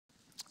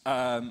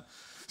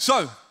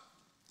So,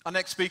 our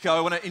next speaker,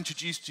 I want to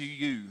introduce to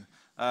you.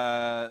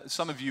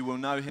 Some of you will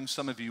know him,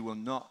 some of you will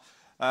not.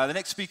 The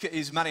next speaker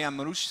is Marian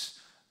Mróz,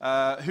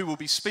 who will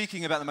be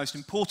speaking about the most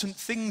important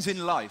things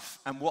in life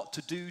and what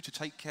to do to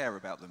take care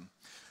about them.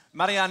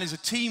 Marian is a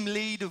team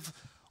lead of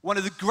one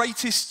of the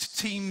greatest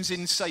teams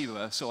in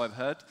Sabre, so I've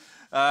heard.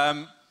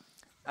 And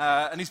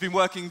he's been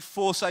working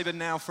for Sabre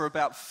now for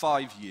about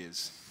 5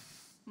 years.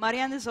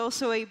 Marian is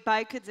also a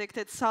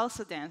bike-addicted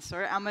salsa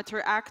dancer,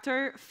 amateur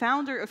actor,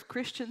 founder of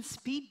Christian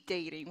speed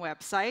dating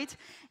website,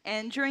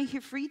 and during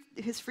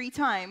his free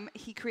time,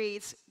 he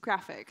creates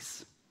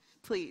graphics.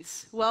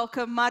 Please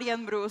welcome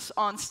Marian Mróz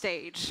on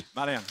stage.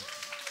 Marian.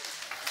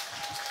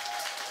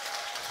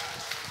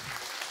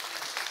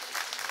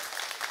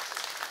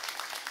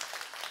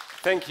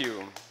 Thank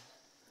you.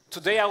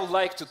 Today I would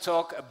like to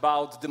talk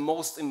about the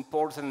most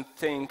important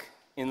thing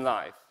in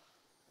life.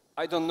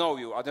 I don't know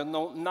you, I don't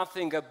know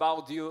nothing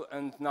about you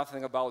and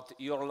nothing about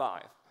your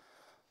life.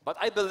 But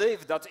I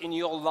believe that in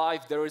your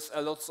life there is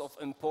a lot of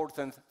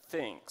important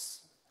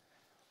things.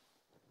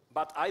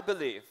 But I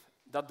believe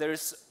that there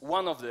is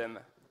one of them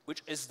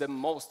which is the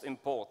most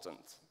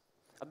important.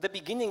 At the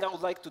beginning I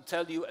would like to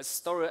tell you a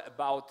story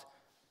about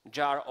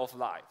jar of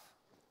life.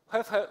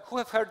 Who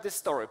have heard this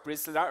story?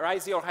 Please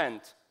raise your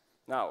hand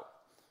now.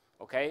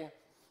 Okay?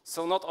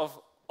 So not of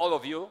all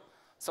of you.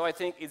 So I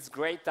think it's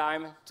great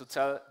time to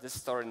tell this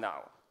story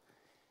now.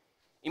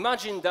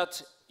 Imagine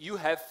that you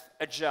have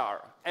a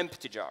jar,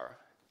 empty jar,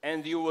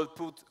 and you will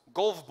put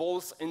golf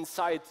balls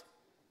inside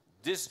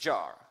this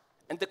jar.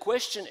 And the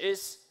question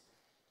is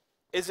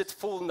it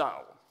full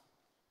now?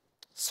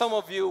 Some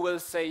of you will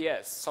say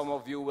yes, some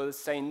of you will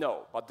say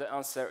no, but the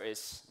answer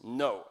is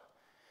no.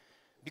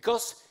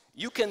 Because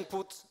you can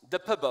put the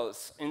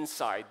pebbles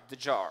inside the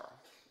jar,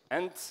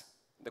 and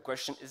the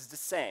question is the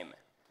same.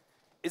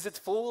 Is it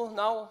full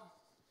now?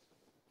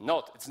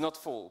 Not, it's not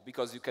full,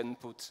 because you can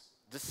put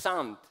the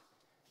sand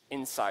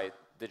inside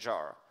the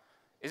jar.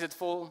 Is it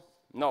full?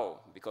 No,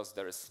 because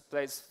there is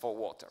place for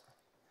water.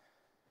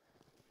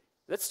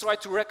 Let's try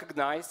to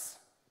recognize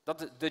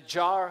that the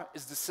jar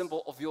is the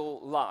symbol of your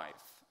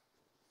life.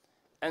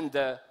 And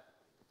the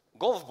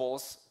golf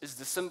balls is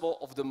the symbol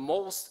of the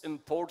most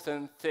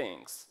important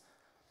things,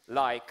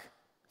 like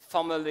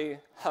family,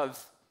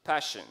 health,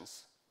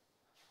 passions.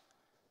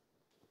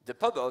 The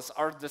pebbles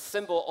are the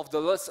symbol of the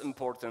less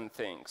important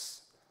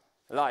things,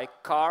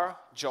 like car,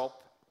 job,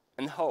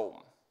 and home.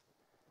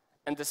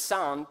 And the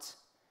sand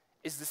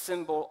is the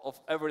symbol of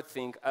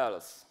everything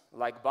else,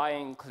 like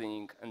buying,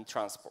 cleaning, and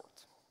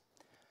transport.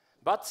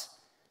 But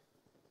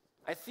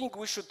I think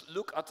we should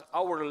look at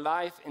our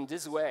life in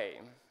this way,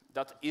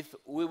 that if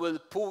we will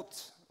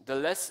put the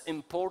less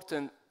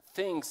important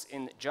things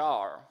in the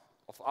jar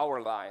of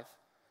our life,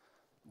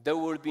 there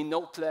will be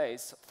no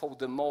place for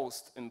the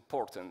most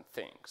important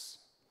things.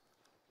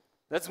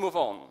 Let's move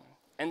on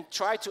and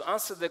try to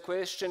answer the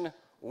question,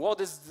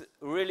 what is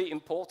really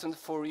important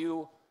for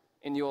you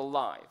in your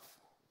life?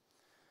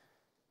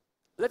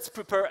 Let's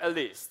prepare a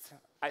list.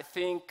 I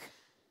think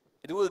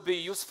it will be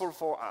useful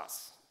for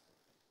us.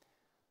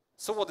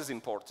 So what is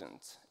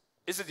important?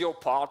 Is it your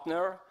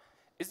partner?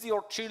 Is it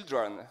your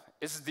children?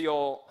 Is it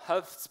your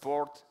health,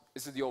 sport?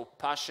 Is it your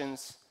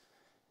passions?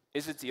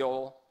 Is it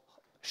your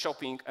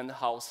shopping and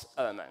house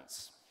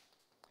elements?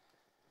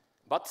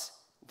 But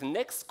the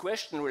next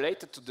question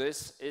related to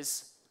this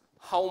is,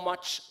 how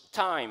much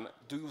time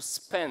do you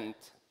spend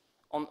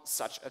on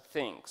such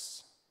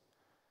things?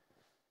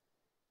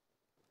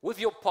 With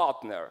your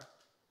partner,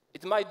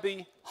 it might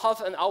be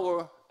half an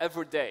hour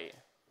every day.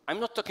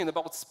 I'm not talking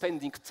about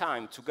spending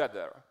time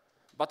together,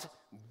 but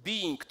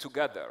being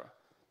together,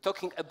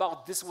 talking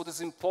about this, what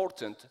is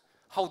important,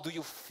 how do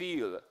you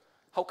feel,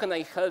 how can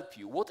I help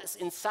you, what is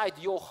inside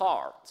your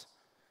heart.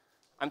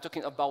 I'm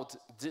talking about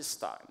this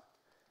time.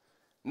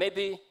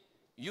 Maybe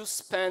you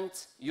spend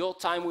your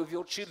time with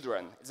your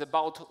children. It's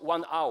about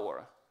 1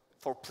 hour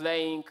for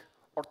playing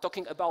or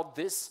talking about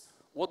this,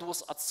 what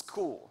was at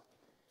school.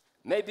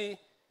 Maybe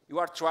you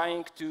are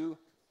trying to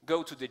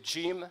go to the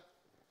gym,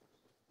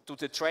 to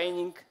the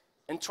training,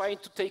 and trying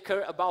to take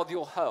care about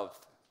your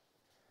health.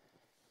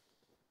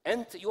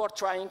 And you are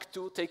trying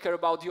to take care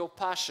about your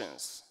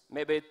passions.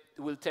 Maybe it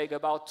will take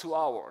about 2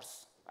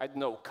 hours. I don't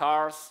know,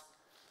 cars.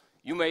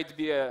 You may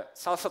be a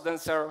salsa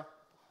dancer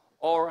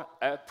or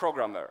a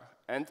programmer,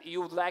 and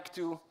you would like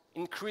to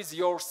increase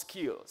your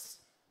skills.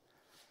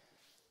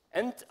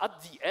 And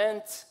at the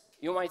end,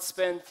 you might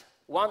spend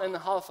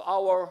 1.5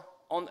 hours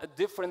on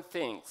different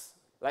things,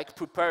 like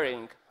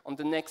preparing on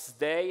the next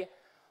day,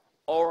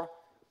 or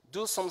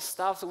do some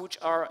stuff which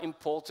are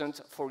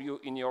important for you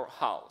in your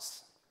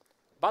house.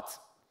 But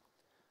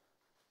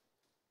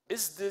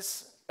is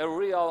this a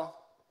real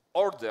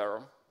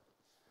order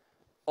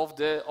of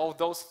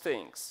those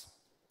things?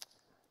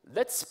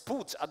 Let's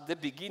put at the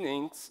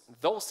beginning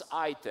those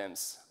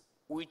items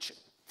which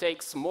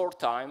takes more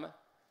time,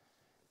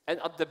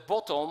 and at the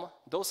bottom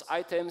those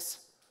items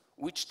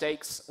which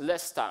takes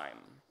less time.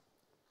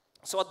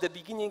 So at the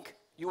beginning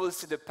you will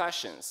see the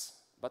passions,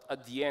 but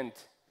at the end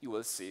you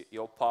will see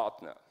your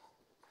partner.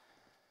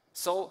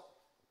 So,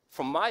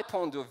 from my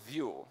point of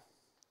view,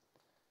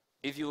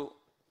 if you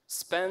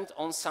spend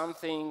on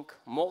something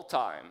more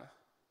time,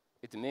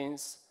 it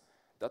means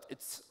that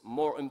it's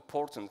more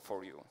important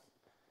for you.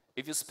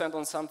 If you spend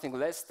on something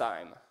less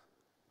time,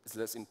 it's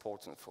less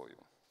important for you.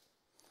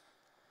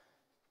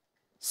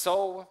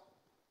 So,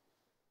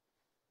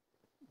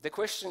 the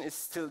question is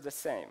still the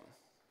same.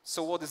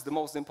 So what is the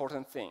most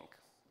important thing?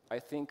 I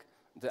think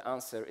the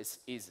answer is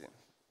easy.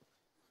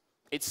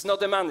 It's not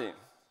the money,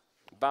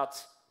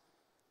 but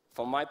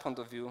from my point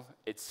of view,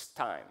 it's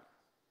time.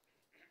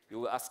 You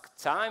will ask,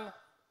 time?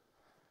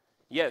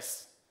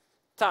 Yes,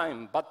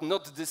 time, but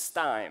not this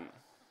time,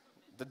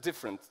 the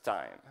different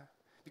time.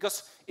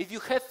 Because if you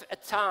have a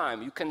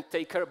time, you can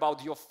take care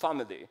about your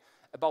family,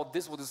 about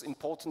this, what is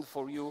important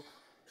for you,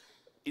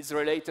 is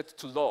related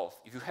to love.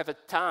 If you have a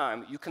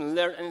time, you can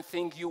learn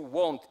anything you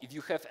want. If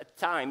you have a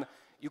time,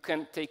 you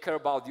can take care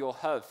about your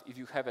health. If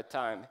you have a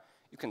time,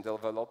 you can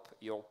develop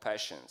your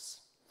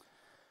passions.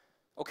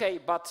 Okay,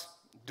 but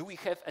do we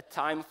have a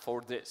time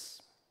for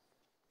this?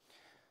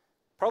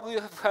 Probably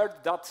you have heard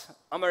that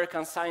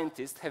American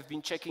scientists have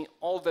been checking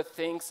all the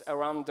things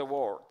around the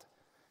world.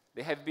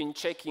 They have been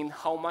checking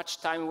how much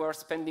time we are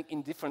spending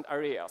in different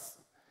areas.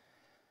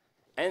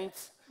 And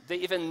they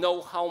even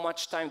know how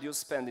much time you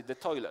spend in the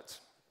toilet.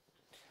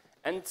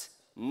 And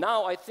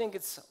now I think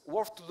it's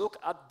worth to look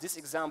at this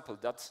example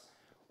that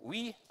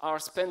we are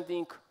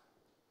spending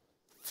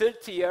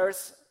 30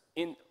 years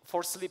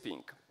for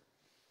sleeping,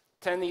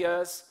 10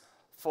 years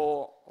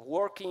for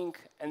working,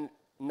 and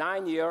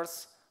 9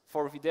 years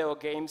for video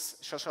games,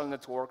 social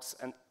networks,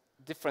 and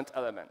different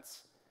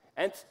elements.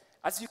 And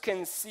as you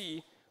can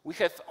see, we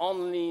have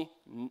only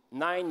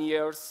 9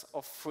 years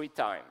of free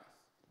time.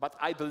 But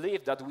I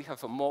believe that we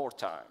have more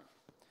time.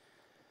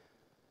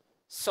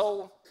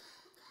 So,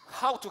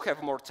 how to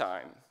have more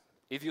time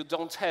if you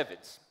don't have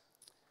it?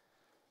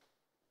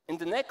 In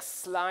the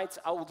next slides,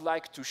 I would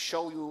like to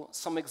show you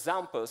some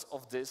examples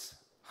of this,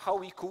 how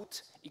we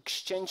could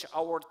exchange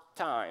our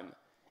time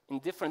in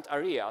different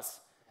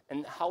areas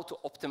and how to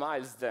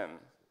optimize them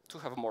to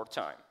have more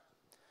time.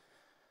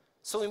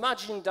 So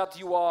imagine that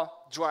you are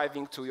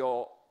driving to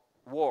your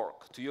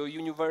work, to your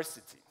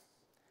university,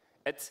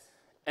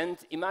 and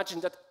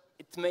imagine that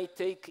it may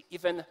take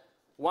even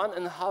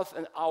 1.5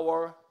 an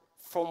hour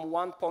from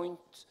one point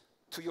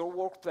to your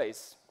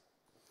workplace.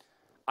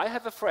 I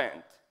have a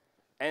friend,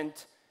 and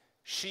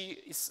she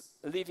is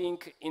living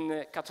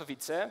in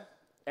Katowice,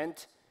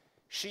 and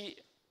she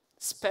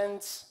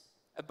spends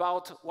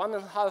about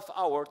 1.5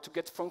 hours to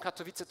get from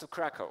Katowice to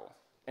Krakow.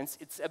 And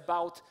it's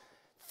about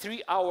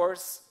 3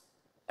 hours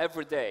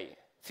every day,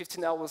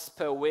 15 hours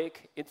per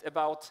week. It's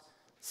about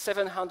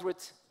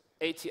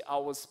 780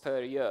 hours per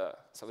year.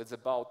 So it's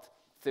about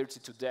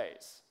 32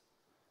 days.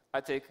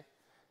 I think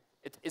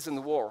it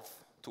isn't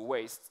worth to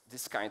waste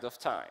this kind of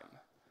time.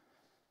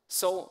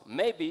 So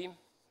maybe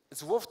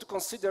it's worth to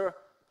consider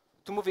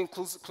to moving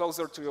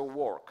closer to your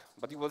work.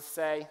 But you will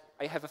say,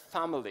 I have a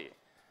family.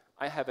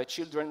 I have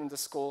children in the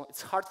school.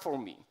 It's hard for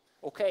me.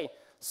 Okay,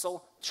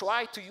 so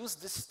try to use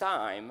this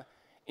time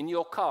in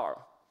your car.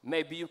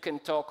 Maybe you can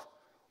talk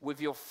with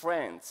your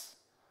friends,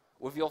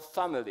 with your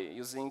family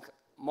using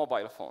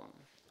mobile phone.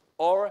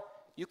 Or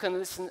you can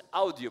listen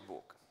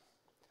audiobook.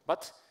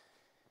 But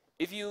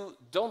if you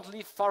don't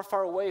live far,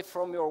 far away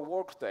from your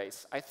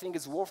workplace, I think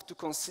it's worth to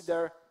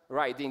consider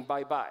riding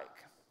by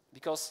bike.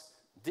 Because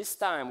this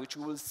time which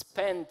you will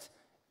spend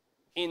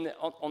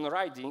on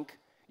riding,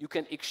 you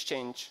can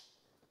exchange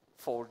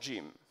for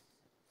gym.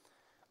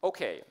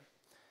 Okay,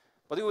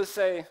 but you will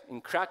say,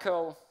 in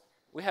Krakow,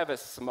 we have a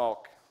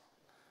smoke,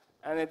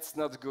 and it's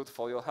not good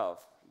for your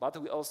health.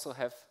 But we also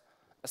have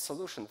a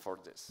solution for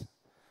this.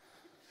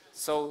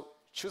 So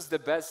choose the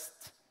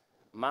best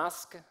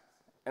mask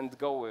and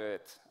go with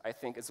it. I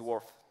think it's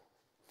worth.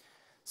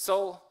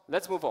 So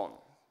let's move on.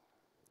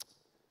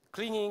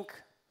 Cleaning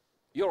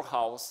your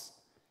house,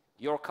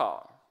 your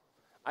car.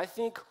 I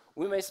think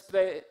we may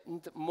spend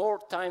more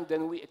time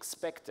than we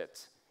expected.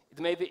 It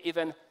may be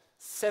even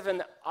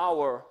 7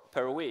 hours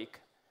per week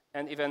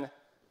and even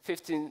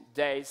 15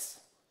 days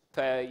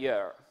per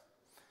year.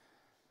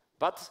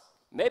 But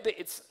maybe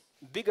it's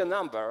a bigger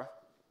number,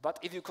 but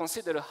if you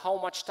consider how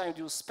much time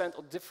you spend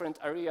on different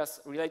areas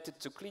related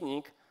to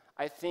cleaning,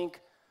 I think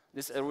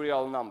this is a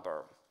real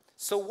number.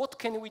 So what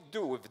can we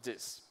do with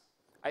this?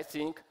 I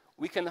think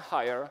we can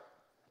hire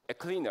a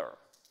cleaner.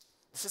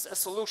 This is a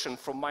solution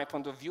from my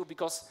point of view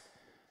because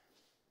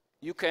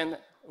you can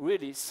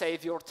really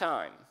save your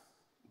time.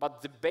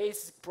 But the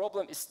basic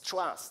problem is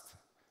trust,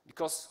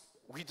 because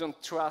we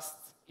don't trust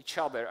each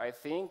other, I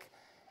think,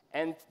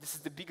 and this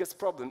is the biggest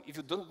problem. If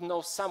you don't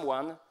know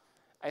someone,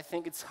 I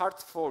think it's hard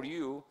for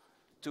you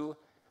to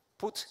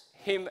put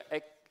him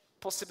a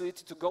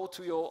possibility to go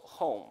to your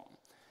home.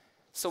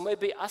 So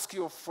maybe ask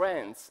your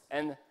friends,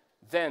 and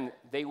then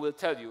they will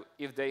tell you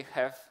if they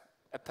have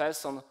a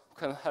person who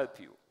can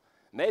help you.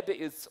 Maybe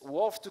it's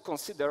worth to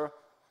consider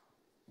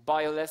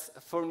buy less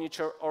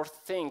furniture or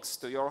things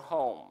to your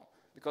home,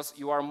 because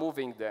you are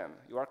moving them,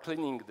 you are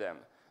cleaning them.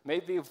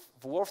 Maybe it's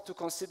worth to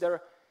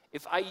consider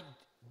If I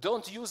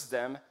don't use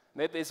them,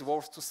 maybe it's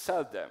worth to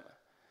sell them.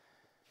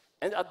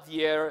 And at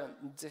the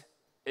end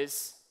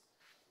is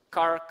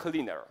car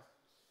cleaner.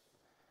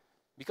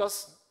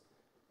 Because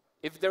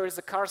if there is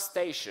a car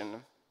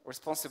station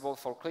responsible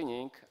for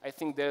cleaning, I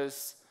think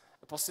there's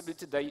a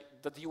possibility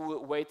that you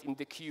will wait in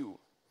the queue.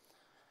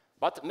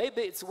 But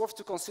maybe it's worth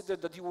to consider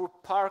that you will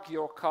park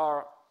your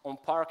car on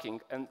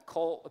parking and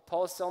call a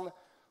person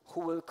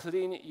who will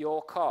clean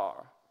your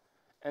car,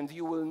 and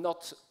you will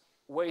not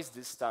waste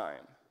this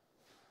time.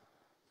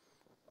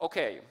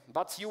 Okay,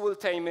 but you will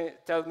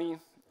tell me,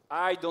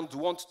 I don't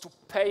want to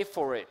pay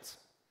for it.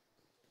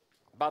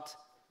 But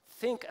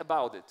think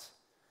about it.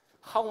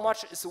 How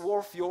much is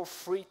worth your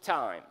free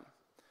time?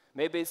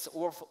 Maybe it's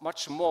worth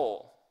much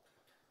more.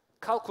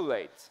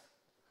 Calculate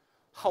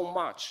how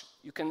much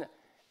you can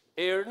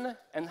earn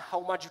and how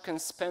much you can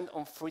spend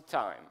on free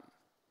time.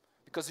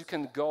 Because you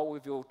can go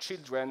with your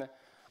children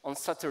on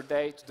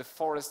Saturday to the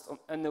forest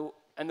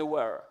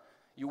anywhere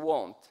you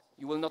want.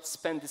 You will not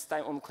spend this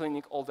time on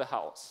cleaning all the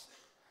house.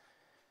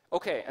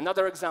 Okay,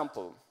 another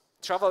example.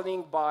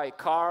 Traveling by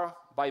car,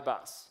 by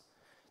bus.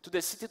 To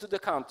the city, to the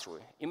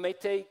country. It may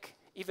take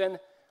even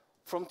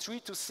from 3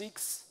 to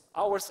 6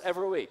 hours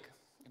every week.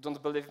 You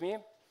don't believe me?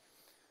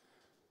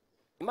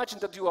 Imagine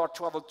that you are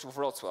traveling to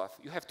Wrocław.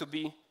 You have to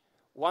be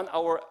 1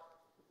 hour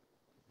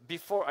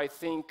before, I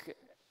think,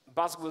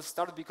 bus will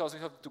start, because you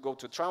have to go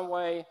to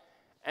tramway,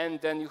 and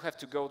then you have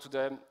to go to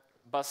the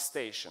bus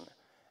station.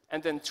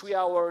 And then 3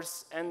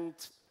 hours and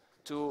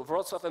to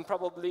Wrocław, and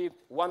probably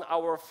 1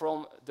 hour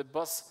from the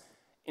bus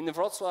in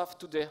Wrocław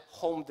to the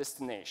home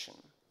destination.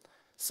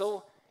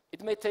 So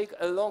it may take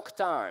a long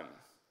time,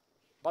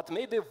 but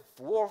maybe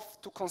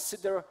worth to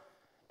consider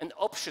an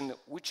option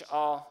which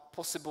are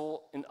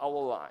possible in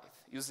our life,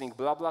 using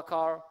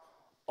BlaBlaCar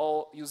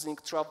or using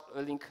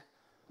traveling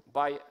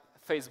by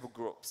Facebook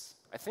groups.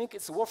 I think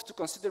it's worth to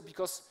consider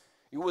because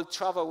you will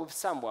travel with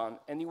someone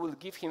and you will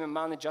give him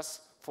money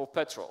just for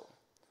petrol.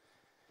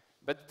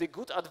 But the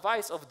good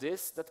advice of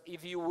this, that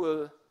if you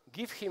will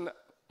give him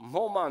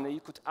more money, you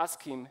could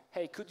ask him,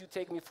 hey, could you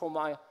take me from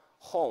my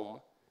home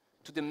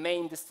to the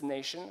main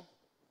destination?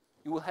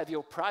 You will have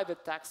your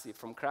private taxi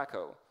from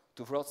Krakow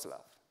to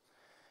Wrocław.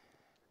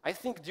 I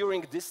think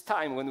during this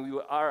time when we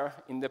are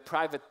in the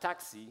private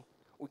taxi,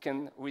 we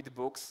can read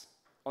books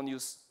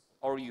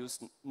or use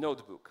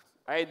notebook.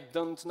 I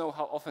don't know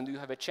how often you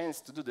have a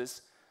chance to do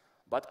this,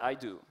 but I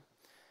do.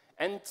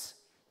 And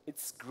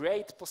it's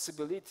great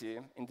possibility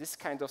in this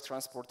kind of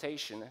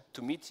transportation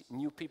to meet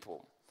new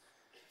people.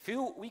 A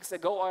few weeks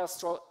ago, I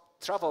was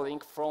traveling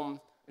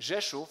from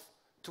Rzeszów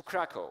to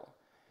Krakow,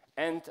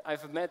 and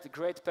I've met a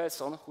great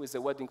person who is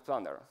a wedding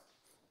planner.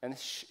 And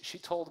she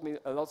told me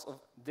a lot of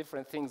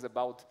different things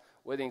about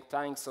wedding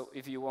planning, so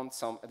if you want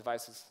some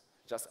advice,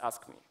 just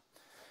ask me.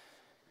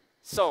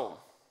 So,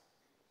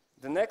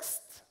 the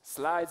next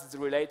slide is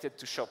related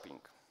to shopping.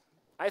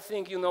 I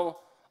think you know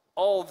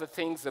all the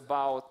things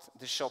about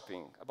the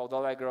shopping, about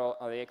Allegro,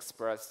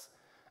 AliExpress,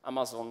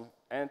 Amazon,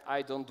 and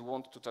I don't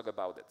want to talk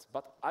about it.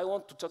 But I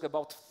want to talk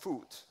about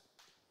food,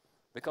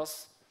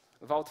 because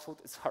without food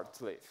it's hard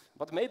to live.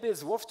 But maybe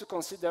it's worth to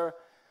consider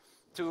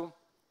to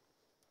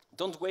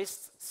don't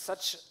waste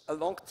such a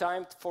long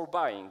time for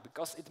buying,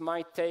 because it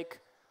might take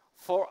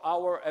 4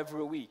 hours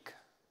every week,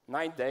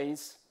 9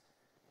 days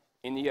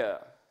in a year.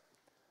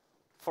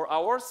 4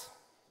 hours,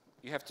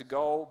 you have to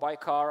go by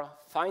car,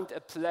 find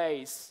a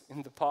place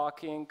in the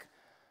parking,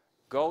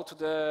 go to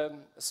the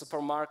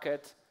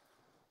supermarket,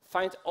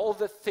 find all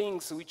the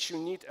things which you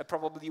need, and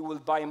probably you will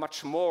buy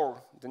much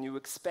more than you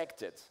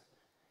expected,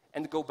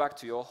 and go back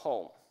to your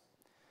home.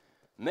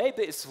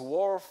 Maybe it's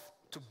worth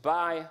to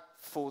buy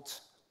food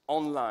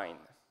online,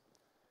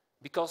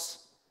 because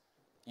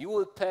you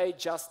will pay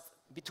just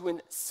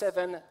between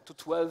 7 to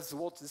 12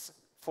 zlotys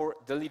for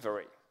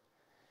delivery.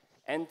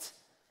 And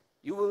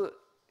you will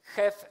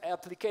have an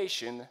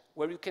application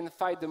where you can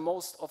find the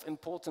most of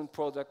important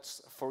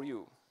products for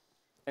you,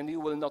 and you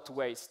will not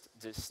waste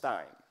this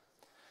time.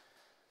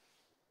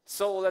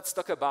 So let's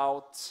talk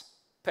about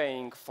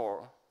paying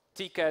for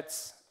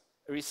tickets,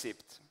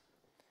 receipt.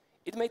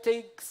 It may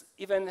take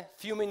even a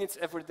few minutes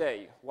every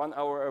day, 1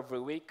 hour every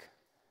week,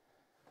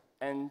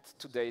 and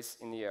 2 days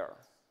in a year.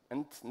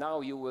 And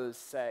now you will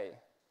say,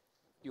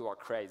 you are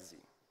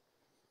crazy.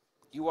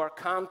 You are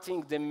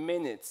counting the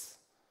minutes,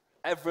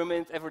 every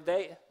minute, every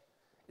day.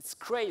 It's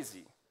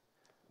crazy.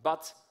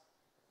 But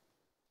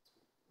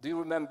do you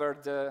remember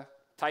the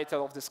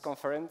title of this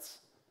conference?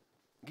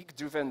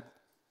 Geek-driven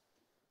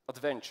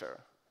adventure.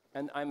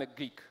 And I'm a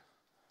geek.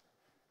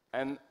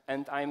 And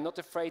I'm not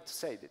afraid to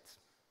say it.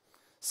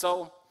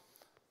 So,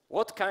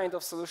 what kind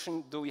of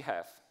solution do we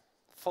have?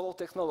 Follow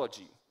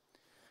technology.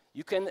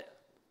 You can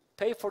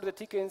pay for the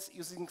tickets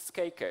using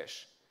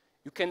Cash.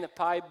 You can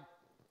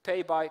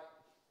pay by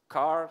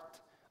card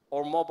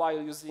or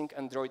mobile using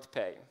Android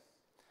Pay.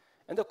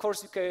 And of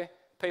course, you can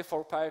pay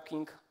for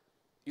parking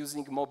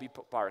using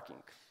mobile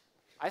parking.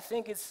 I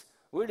think it's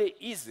really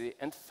easy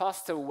and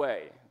faster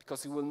way,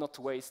 because you will not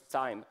waste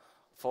time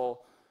for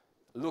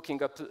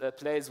looking at a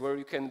place where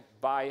you can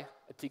buy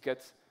a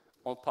ticket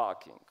on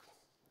parking.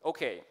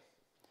 Okay.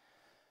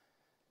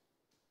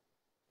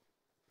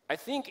 I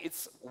think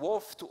it's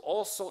worth to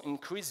also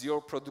increase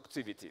your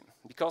productivity,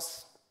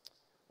 because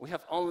we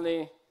have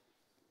only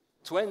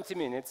 20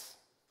 minutes,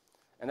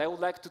 and I would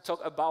like to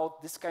talk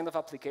about this kind of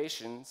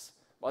applications,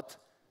 but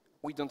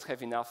we don't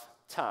have enough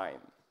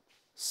time.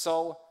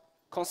 So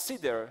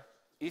consider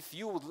if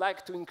you would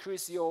like to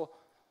increase your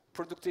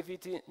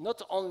productivity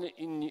not only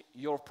in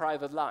your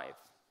private life,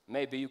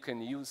 maybe you can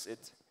use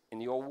it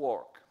in your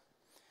work.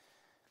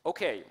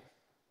 Okay,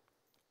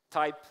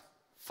 type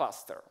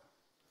faster.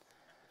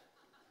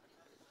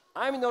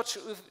 I'm not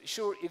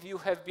sure if you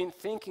have been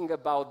thinking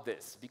about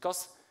this,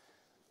 because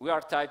we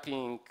are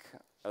typing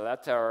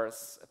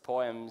letters,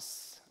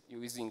 poems,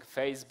 using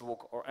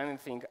Facebook or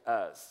anything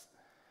else.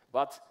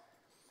 But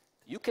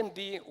you can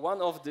be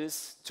one of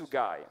these two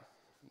guys,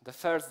 the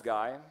first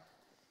guy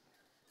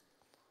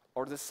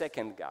or the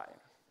second guy.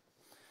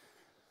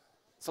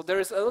 So there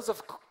is a lot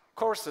of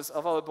courses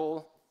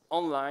available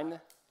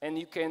online, and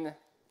you can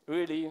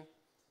really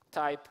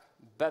type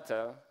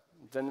better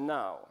than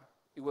now.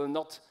 You will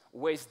not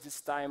waste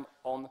this time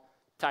on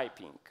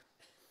typing.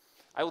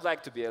 I would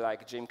like to be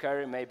like Jim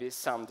Carrey, maybe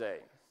someday.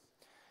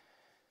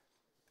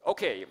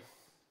 Okay.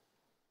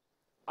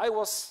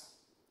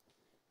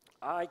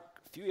 A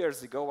few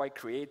years ago, I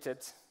created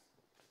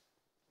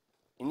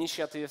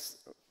initiatives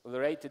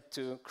related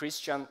to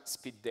Christian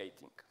speed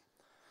dating.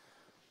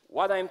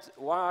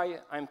 Why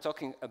I'm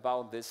talking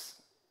about this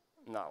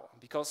now?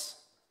 Because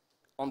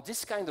on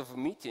this kind of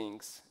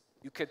meetings,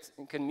 you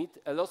can meet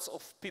a lot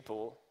of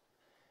people,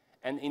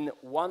 and in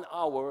 1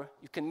 hour,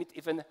 you can meet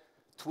even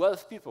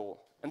 12 people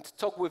and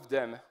talk with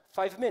them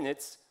 5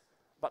 minutes,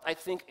 but I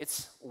think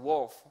it's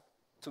worth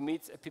to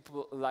meet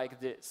people like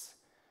this.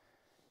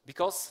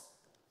 Because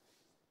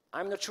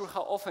I'm not sure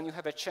how often you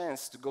have a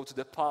chance to go to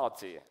the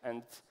party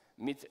and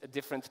meet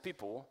different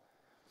people,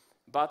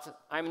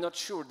 but I'm not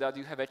sure that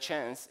you have a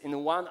chance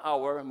in 1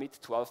 hour meet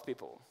 12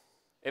 people.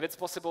 If it's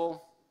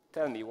possible,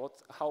 tell me,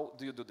 how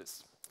do you do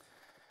this?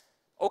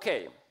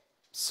 Okay,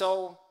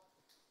 so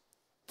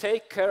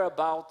take care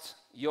about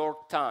your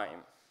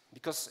time,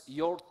 because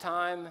your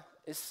time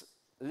is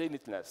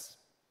limitless.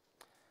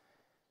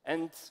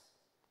 And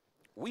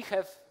we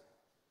have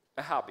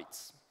a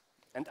habit,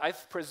 and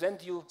I've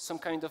presented you some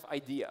kind of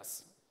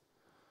ideas.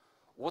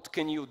 What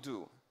can you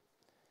do?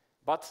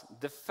 But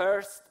the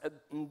first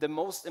and the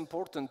most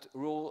important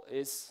rule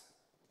is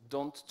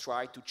don't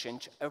try to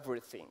change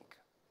everything,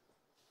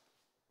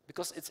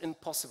 because it's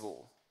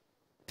impossible.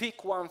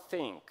 Pick one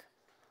thing,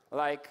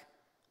 like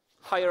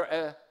hire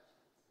a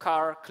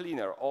car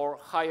cleaner or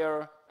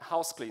hire a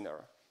house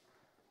cleaner.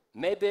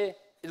 Maybe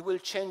it will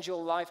change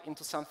your life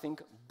into something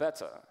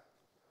better.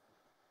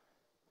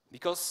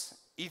 Because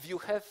if you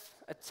have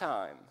a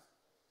time,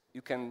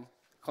 you can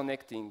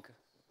connecting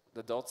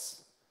the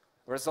dots,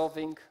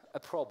 resolving a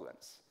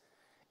problems.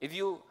 If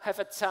you have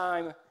a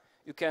time,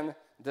 you can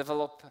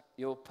develop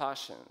your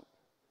passion.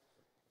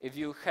 If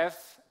you have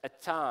a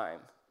time,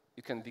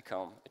 you can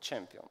become a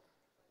champion.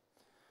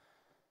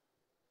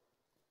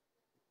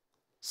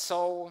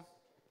 So,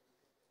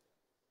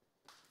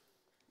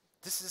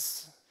 this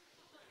is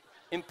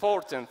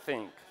important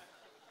thing.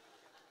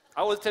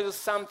 I will tell you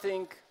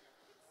something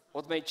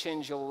what may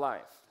change your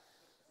life.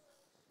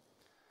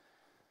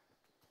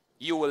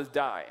 You will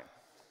die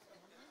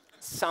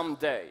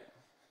someday,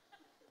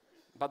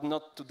 but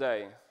not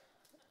today.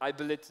 I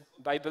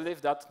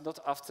believe that not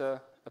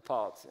after a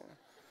party.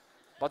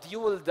 But you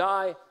will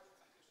die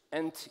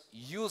and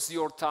use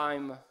your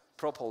time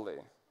properly,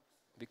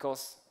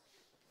 because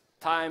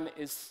time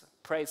is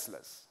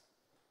priceless.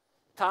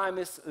 Time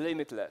is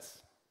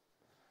limitless,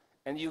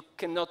 and you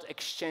cannot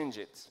exchange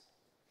it.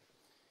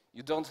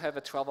 You don't have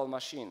a travel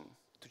machine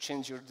to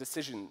change your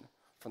decision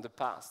from the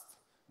past,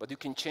 but you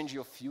can change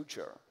your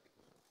future.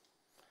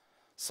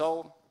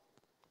 So,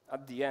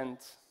 at the end,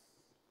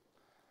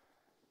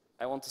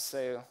 I want to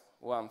say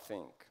one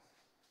thing.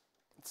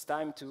 It's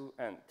time to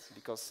end,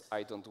 because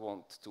I don't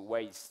want to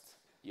waste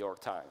your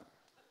time.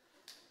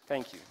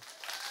 Thank you.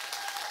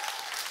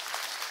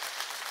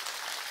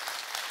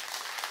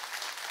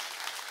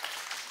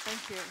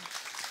 Thank you.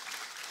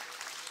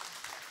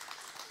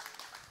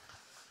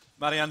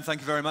 Marian,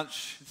 thank you very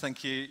much.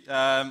 Thank you.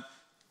 I'm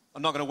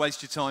not going to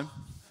waste your time,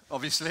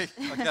 obviously.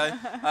 Okay.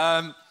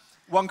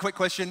 One quick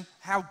question.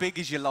 How big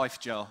is your life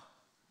jar?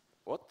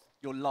 What?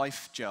 Your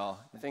life jar.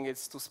 I think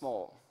it's too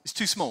small. It's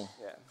too small?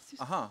 Yeah.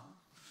 Uh-huh.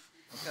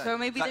 Okay. So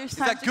maybe there's is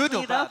time that to good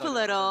clean or it up bad? a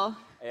little.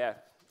 Yeah.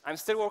 I'm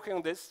still working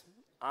on this.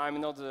 I'm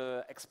not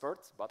an expert,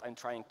 but I'm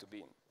trying to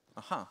be.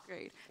 Uh-huh.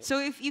 Great. So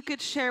if you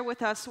could share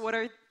with us what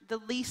are the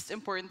least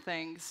important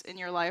things in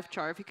your life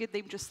chart, if you could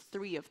name just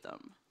 3 of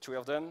them. 3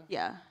 of them?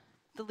 Yeah,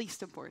 the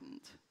least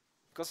important.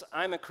 Because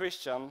I'm a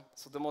Christian,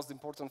 so the most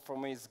important for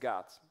me is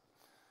God.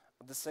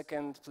 The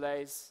second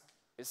place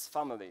is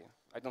family.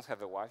 I don't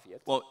have a wife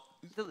yet. Well,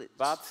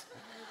 but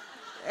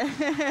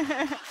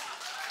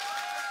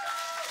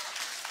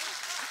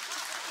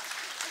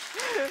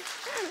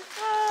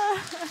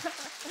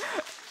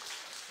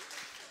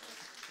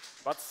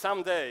But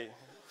someday.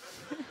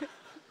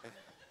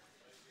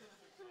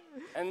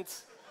 And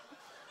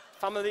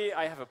family,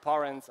 I have a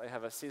parent, I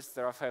have a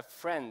sister, I have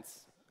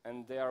friends,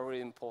 and they are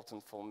really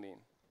important for me.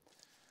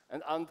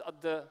 And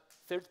at the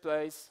third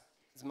place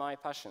is my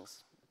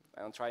passions.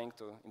 I'm trying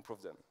to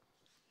improve them.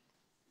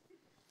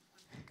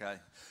 Okay.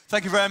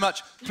 Thank you very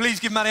much. Please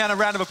give Marian a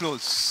round of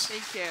applause.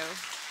 Thank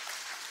you.